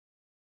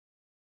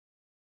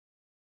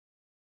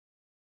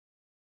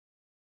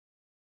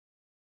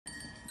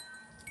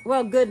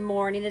Well, good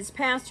morning. It's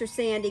Pastor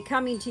Sandy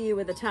coming to you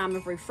with a time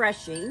of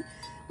refreshing.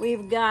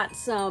 We've got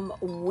some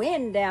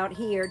wind out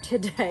here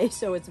today,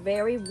 so it's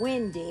very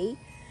windy.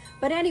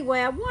 But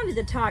anyway, I wanted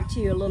to talk to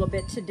you a little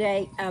bit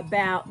today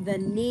about the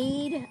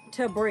need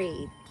to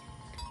breathe.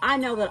 I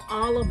know that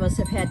all of us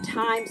have had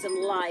times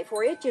in life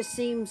where it just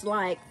seems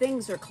like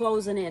things are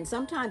closing in.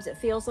 Sometimes it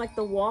feels like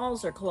the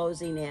walls are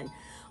closing in.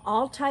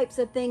 All types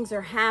of things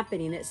are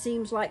happening. It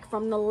seems like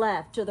from the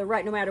left to the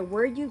right, no matter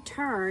where you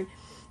turn,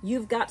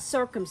 you've got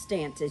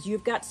circumstances,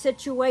 you've got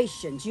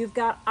situations, you've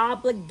got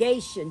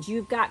obligations,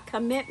 you've got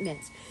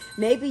commitments.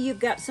 Maybe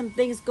you've got some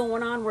things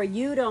going on where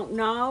you don't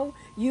know,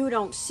 you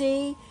don't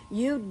see,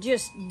 you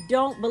just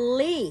don't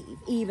believe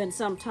even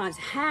sometimes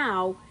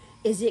how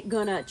is it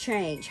going to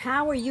change?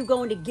 How are you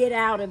going to get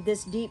out of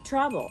this deep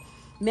trouble?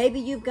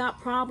 Maybe you've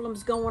got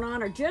problems going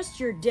on, or just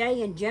your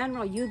day in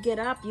general. You get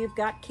up, you've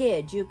got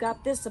kids, you've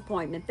got this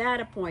appointment,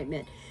 that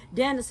appointment,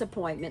 dentist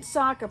appointment,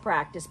 soccer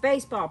practice,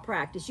 baseball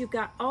practice. You've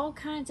got all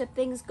kinds of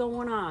things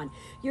going on.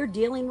 You're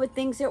dealing with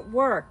things at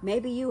work.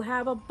 Maybe you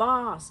have a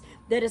boss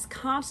that is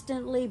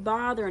constantly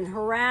bothering,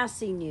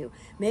 harassing you.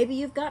 Maybe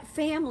you've got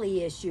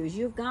family issues.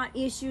 You've got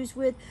issues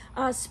with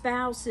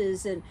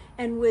spouses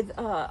and with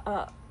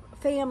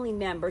family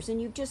members, and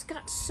you've just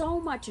got so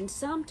much, and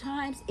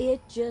sometimes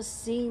it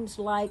just seems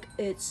like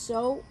it's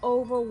so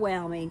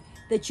overwhelming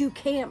that you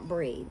can't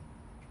breathe.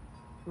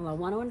 Well, I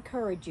want to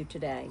encourage you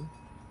today.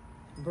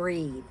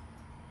 Breathe.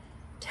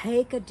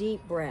 Take a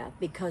deep breath,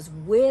 because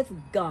with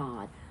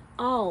God,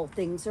 all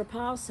things are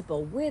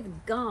possible.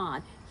 With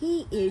God,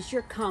 He is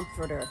your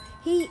comforter.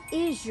 He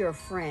is your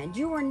friend.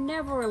 You are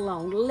never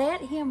alone.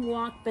 Let Him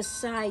walk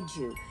beside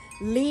you,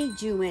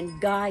 lead you, and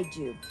guide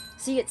you.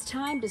 See, it's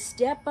time to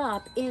step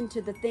up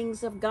into the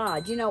things of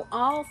God. You know,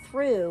 all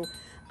through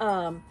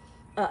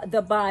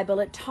the Bible,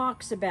 it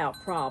talks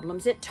about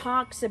problems. It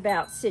talks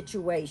about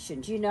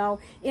situations. You know,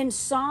 in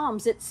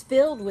Psalms, it's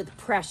filled with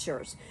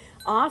pressures.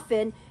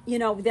 Often, you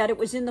know, that it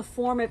was in the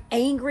form of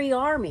angry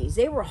armies.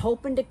 They were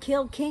hoping to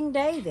kill King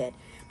David.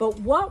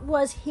 But what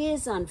was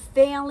his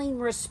unfailing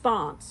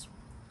response?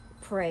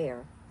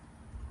 Prayer.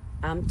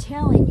 I'm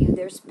telling you,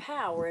 there's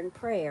power in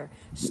prayer.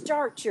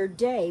 Start your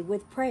day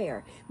with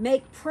prayer.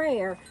 Make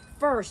prayer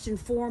first and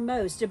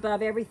foremost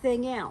above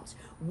everything else.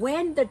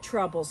 When the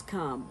troubles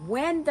come,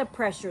 when the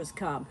pressures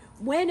come,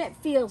 when it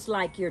feels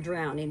like you're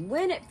drowning,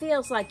 when it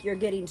feels like you're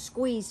getting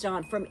squeezed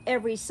on from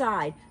every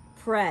side,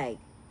 pray.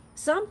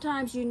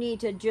 Sometimes you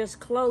need to just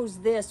close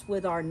this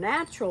with our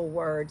natural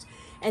words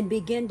and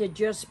begin to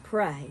just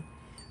pray.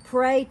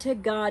 Pray to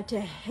God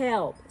to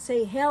help.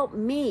 Say, help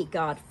me,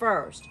 God,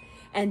 first.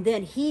 And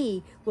then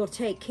He will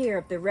take care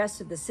of the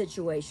rest of the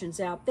situations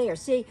out there.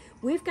 See,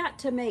 we've got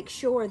to make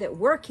sure that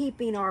we're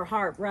keeping our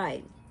heart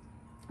right,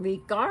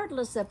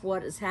 regardless of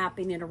what is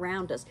happening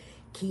around us.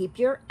 Keep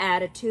your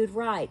attitude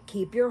right.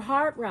 Keep your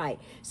heart right.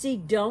 See,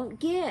 don't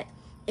get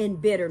in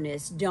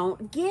bitterness.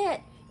 Don't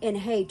get in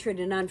hatred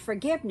and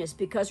unforgiveness,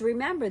 because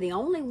remember, the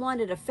only one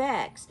it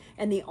affects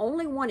and the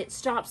only one it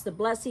stops the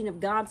blessing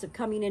of God's of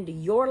coming into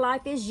your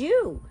life is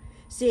you.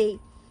 See,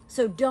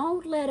 so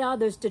don't let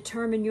others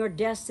determine your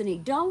destiny.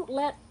 Don't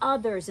let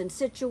others and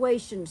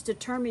situations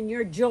determine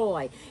your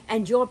joy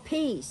and your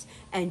peace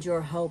and your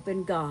hope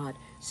in God.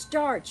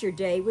 Start your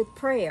day with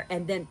prayer,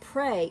 and then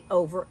pray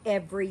over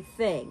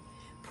everything.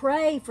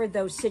 Pray for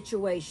those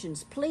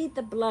situations. Plead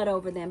the blood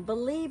over them.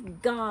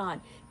 Believe God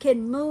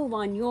can move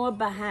on your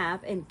behalf,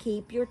 and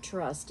keep your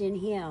trust in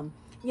Him.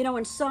 You know,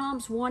 in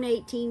Psalms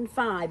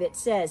 118:5, it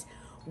says,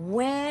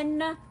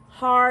 when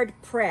hard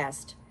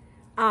pressed,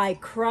 I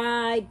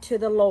cried to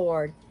the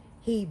Lord.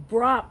 He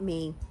brought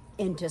me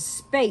into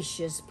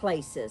spacious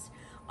places.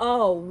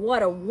 Oh,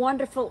 what a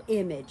wonderful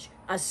image.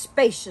 A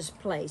spacious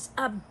place,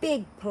 a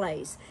big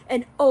place,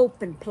 an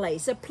open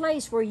place, a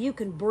place where you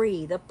can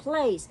breathe, a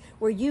place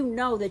where you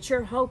know that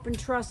your hope and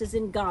trust is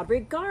in God,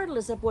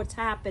 regardless of what's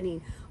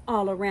happening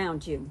all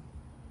around you.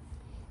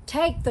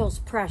 Take those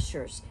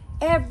pressures,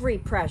 every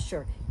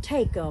pressure,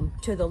 take them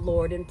to the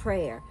Lord in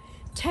prayer.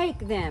 Take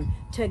them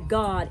to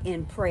God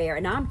in prayer.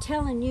 And I'm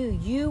telling you,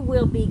 you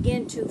will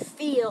begin to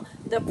feel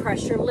the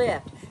pressure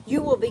lift.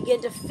 You will begin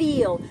to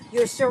feel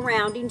your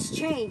surroundings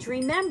change.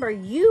 Remember,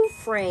 you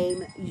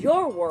frame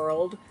your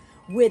world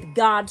with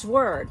God's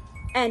word,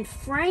 and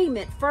frame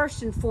it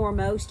first and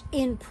foremost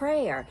in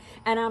prayer.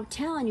 And I'm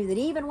telling you that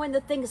even when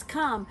the things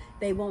come,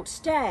 they won't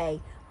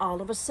stay. All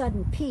of a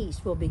sudden,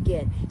 peace will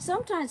begin.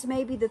 Sometimes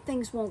maybe the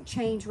things won't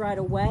change right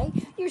away.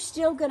 You're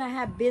still going to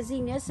have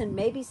busyness and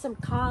maybe some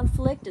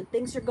conflict, and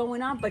things are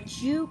going on,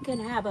 but you can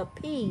have a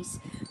peace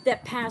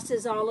that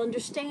passes all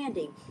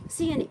understanding.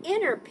 See, an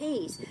inner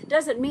peace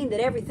doesn't mean that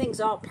everything's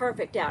all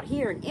perfect out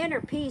here. An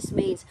inner peace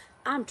means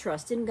I'm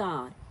trusting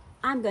God.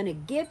 I'm going to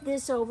give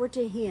this over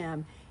to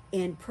Him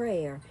in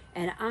prayer,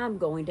 and I'm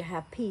going to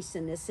have peace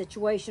in this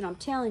situation. I'm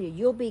telling you,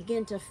 you'll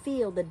begin to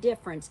feel the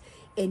difference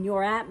in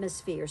your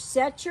atmosphere.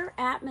 Set your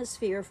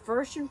atmosphere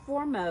first and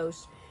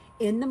foremost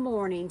in the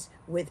mornings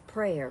with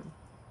prayer,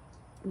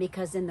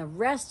 because in the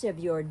rest of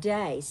your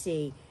day,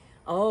 see,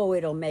 oh,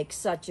 it'll make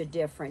such a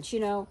difference. You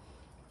know,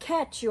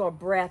 catch your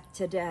breath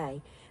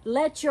today.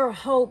 Let your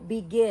hope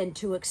begin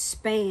to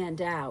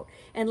expand out,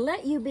 and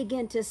let you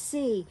begin to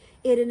see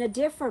it in a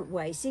different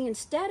way. See,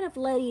 instead of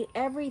letting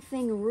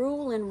everything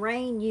rule and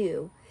reign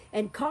you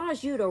and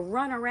cause you to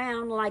run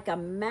around like a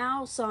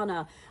mouse on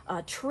a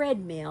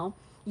treadmill,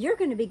 you're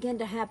going to begin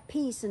to have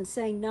peace and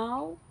say,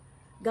 no,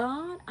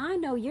 God, I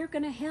know you're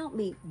going to help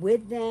me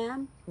with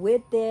them,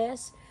 with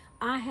this.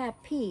 I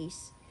have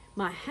peace.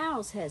 My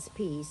house has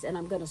peace, and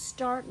I'm going to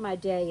start my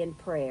day in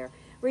prayer.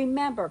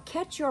 Remember,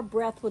 catch your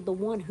breath with the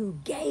one who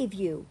gave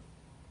you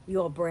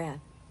your breath.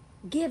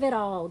 Give it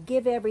all.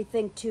 Give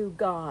everything to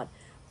God.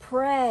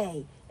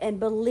 Pray and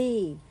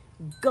believe.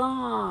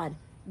 God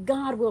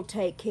will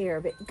take care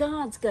of it.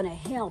 God's going to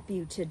help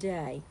you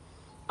today.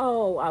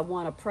 Oh, I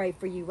want to pray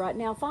for you right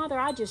now. Father,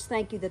 I just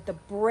thank you that the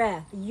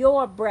breath,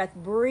 your breath,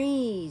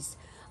 breathes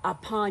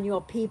upon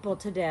your people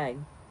today.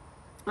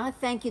 I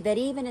thank you that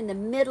even in the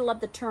middle of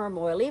the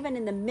turmoil, even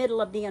in the middle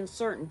of the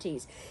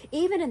uncertainties,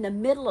 even in the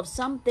middle of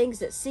some things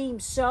that seem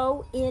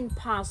so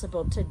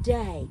impossible,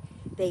 today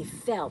they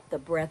felt the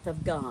breath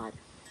of God.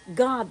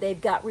 God, they've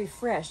got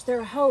refreshed.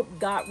 Their hope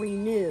got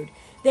renewed.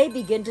 They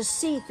begin to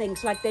see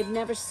things like they've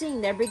never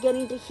seen. They're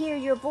beginning to hear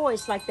your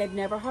voice like they've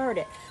never heard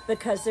it,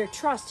 because their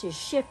trust has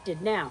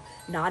shifted now,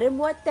 not in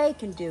what they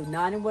can do,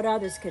 not in what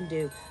others can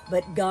do,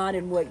 but God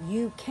and what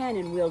you can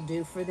and will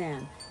do for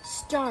them,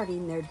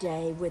 starting their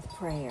day with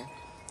prayer.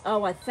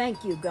 Oh, I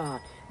thank you, God,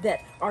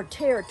 that our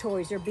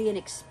territories are being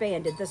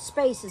expanded. The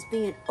space is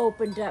being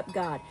opened up,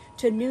 God,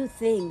 to new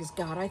things,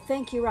 God. I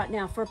thank you right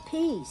now for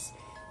peace,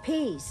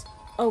 peace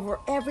over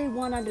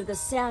everyone under the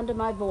sound of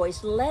my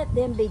voice. Let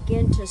them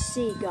begin to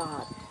see,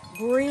 God.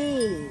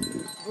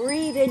 Breathe.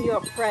 Breathe in your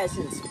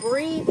presence.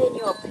 Breathe in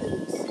your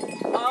peace.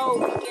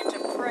 Oh, begin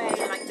to pray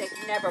like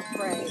they've never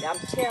prayed. I'm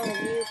telling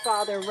you,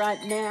 Father,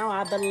 right now,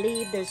 I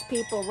believe there's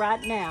people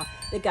right now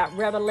that got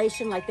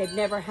revelation like they've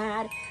never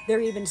had.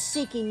 They're even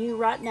seeking you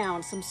right now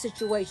in some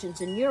situations,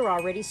 and you're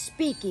already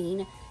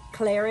speaking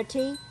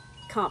clarity,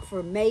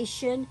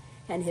 confirmation,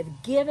 and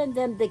have given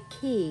them the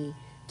key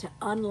to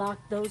unlock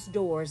those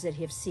doors that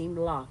have seemed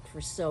locked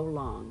for so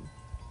long.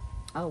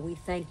 Oh, we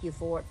thank you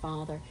for it,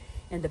 Father,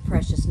 in the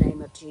precious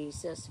name of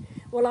Jesus.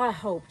 Well, I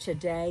hope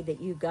today that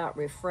you got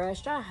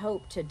refreshed. I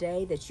hope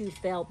today that you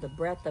felt the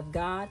breath of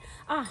God.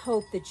 I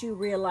hope that you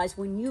realize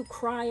when you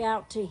cry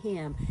out to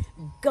him,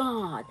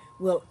 God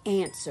will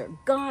answer.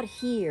 God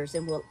hears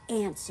and will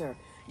answer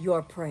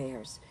your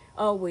prayers.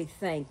 Oh, we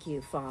thank you,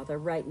 Father,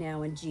 right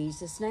now in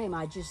Jesus' name.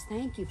 I just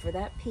thank you for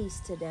that peace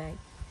today.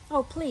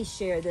 Oh, please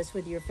share this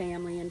with your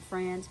family and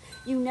friends.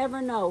 You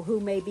never know who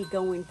may be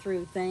going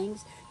through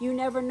things. You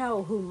never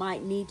know who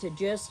might need to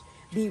just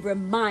be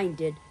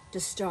reminded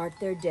to start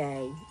their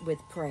day with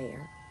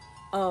prayer.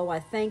 Oh, I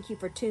thank you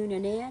for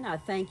tuning in. I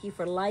thank you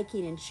for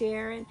liking and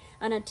sharing.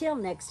 And until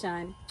next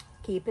time,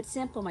 keep it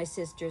simple, my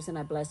sisters, and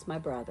I bless my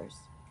brothers.